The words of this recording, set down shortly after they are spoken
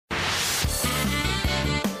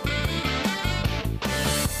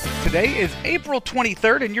Today is April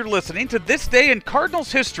 23rd, and you're listening to This Day in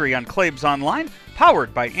Cardinals History on Claibs Online,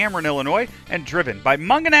 powered by Ameren, Illinois, and driven by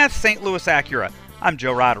Mungenast St. Louis Acura. I'm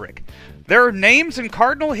Joe Roderick. There are names in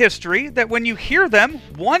Cardinal history that when you hear them,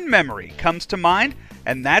 one memory comes to mind,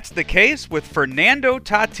 and that's the case with Fernando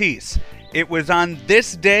Tatis. It was on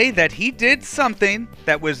this day that he did something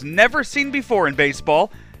that was never seen before in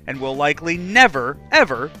baseball and will likely never,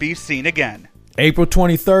 ever be seen again. April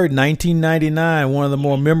 23rd, 1999, one of the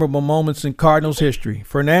more memorable moments in Cardinals history.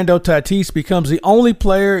 Fernando Tatis becomes the only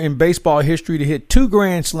player in baseball history to hit 2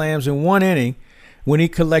 grand slams in one inning when he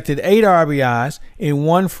collected 8 RBIs in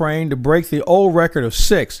one frame to break the old record of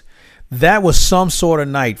 6. That was some sort of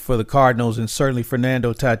night for the Cardinals and certainly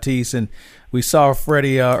Fernando Tatis. And we saw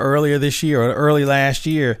Freddie earlier this year or early last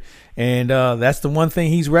year. And that's the one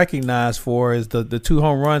thing he's recognized for is the 2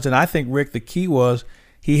 home runs. And I think, Rick, the key was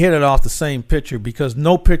he hit it off the same pitcher because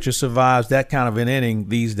no pitcher survives that kind of an inning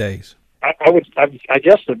these days. I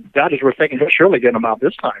guess the Dodgers were thinking he'll surely get him out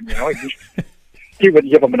this time. You know, he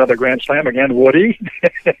wouldn't give him another grand slam again, would he?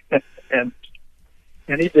 and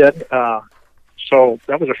he did. So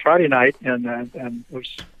that was a Friday night, and it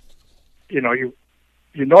was,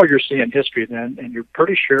 you're seeing history then, and you're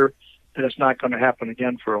pretty sure that it's not going to happen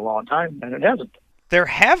again for a long time, and it hasn't. There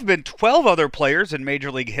have been 12 other players in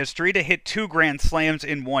Major League history to hit 2 grand slams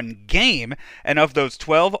in one game, and of those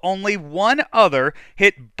 12, only one other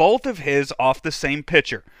hit both of his off the same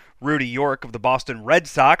pitcher. Rudy York of the Boston Red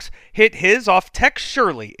Sox hit his off Tex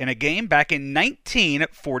Shirley in a game back in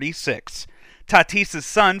 1946. Tatis'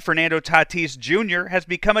 son, Fernando Tatis Jr., has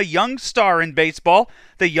become a young star in baseball.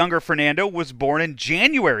 The younger Fernando was born in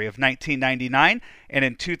January of 1999 and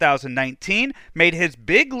in 2019 made his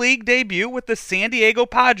big league debut with the San Diego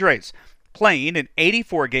Padres, playing in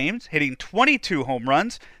 84 games, hitting 22 home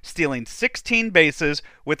runs, stealing 16 bases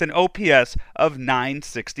with an OPS of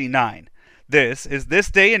 .969. This is This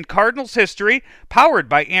Day in Cardinals History, powered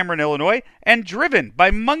by Ameren, Illinois, and driven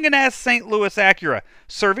by Mungenast St. Louis Acura.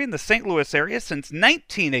 Serving the St. Louis area since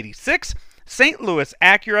 1986, St. Louis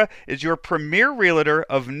Acura is your premier realtor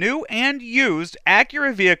of new and used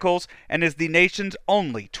Acura vehicles and is the nation's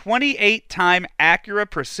only 28-time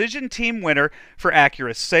Acura Precision Team winner for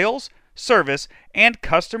Acura sales, service, and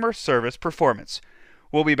customer service performance.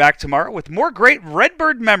 We'll be back tomorrow with more great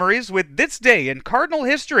Redbird memories with This Day in Cardinal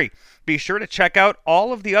History. Be sure to check out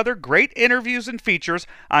all of the other great interviews and features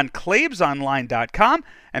on claibsonline.com,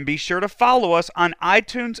 and be sure to follow us on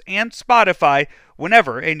iTunes and Spotify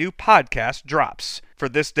whenever a new podcast drops. For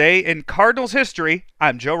This Day in Cardinals History,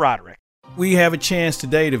 I'm Joe Roderick. We have a chance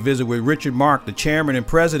today to visit with Richard Mark, the chairman and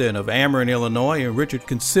president of Ameren, Illinois. And Richard,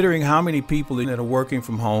 considering how many people that are working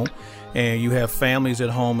from home, and you have families at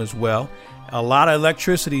home as well, a lot of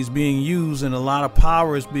electricity is being used and a lot of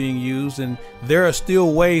power is being used, and there are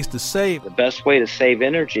still ways to save. The best way to save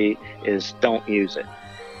energy is don't use it.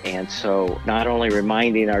 And so not only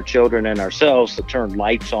reminding our children and ourselves to turn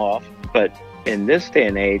lights off, but in this day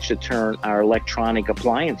and age to turn our electronic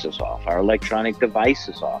appliances off, our electronic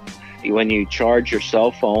devices off. When you charge your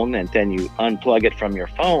cell phone and then you unplug it from your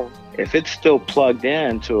phone, if it's still plugged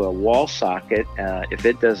into a wall socket, if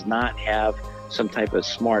it does not have some type of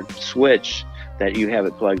smart switch that you have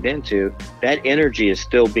it plugged into, that energy is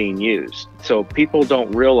still being used. So people don't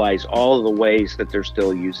realize all of the ways that they're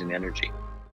still using energy.